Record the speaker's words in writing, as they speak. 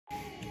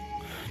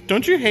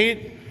don't you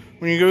hate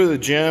when you go to the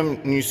gym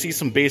and you see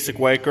some basic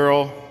white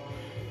girl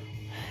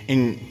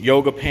in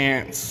yoga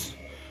pants,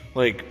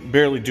 like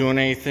barely doing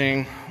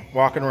anything,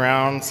 walking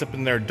around,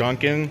 sipping their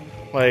Dunkin'?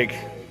 Like,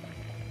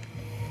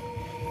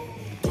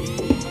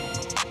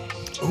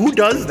 who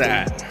does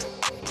that?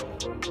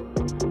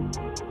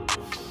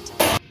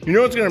 You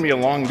know it's gonna be a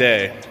long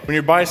day when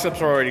your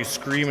biceps are already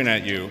screaming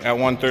at you at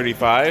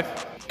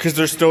 135 because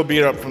they're still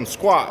beat up from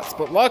squats.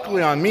 But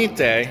luckily on meet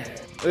day,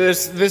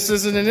 this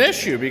isn't an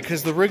issue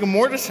because the rigor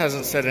mortis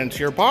hasn't set into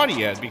your body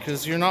yet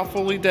because you're not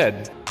fully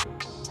dead.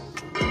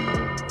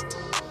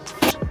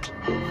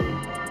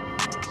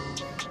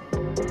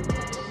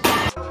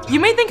 You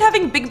may think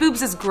having big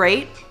boobs is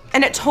great,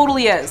 and it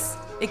totally is,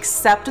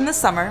 except in the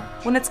summer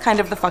when it's kind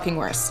of the fucking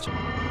worst.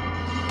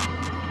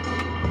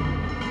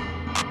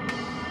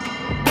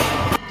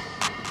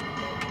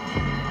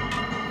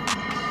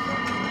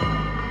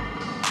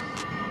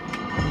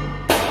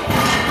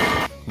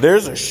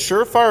 There's a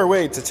surefire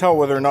way to tell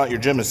whether or not your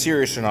gym is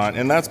serious or not,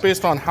 and that's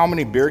based on how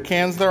many beer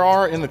cans there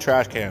are in the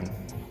trash can.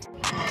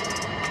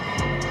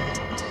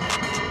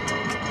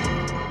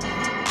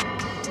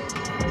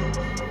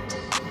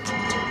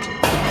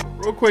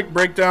 Real quick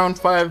breakdown,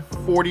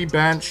 540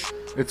 bench.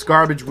 It's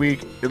garbage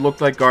week. It looked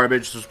like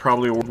garbage. This is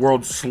probably the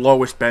world's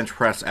slowest bench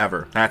press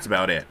ever. That's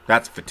about it.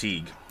 That's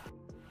fatigue.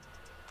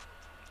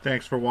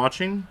 Thanks for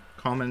watching.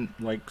 Comment,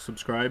 like,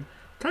 subscribe.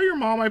 Tell your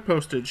mom I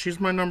posted. She's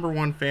my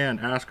 #1 fan.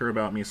 Ask her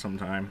about me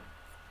sometime.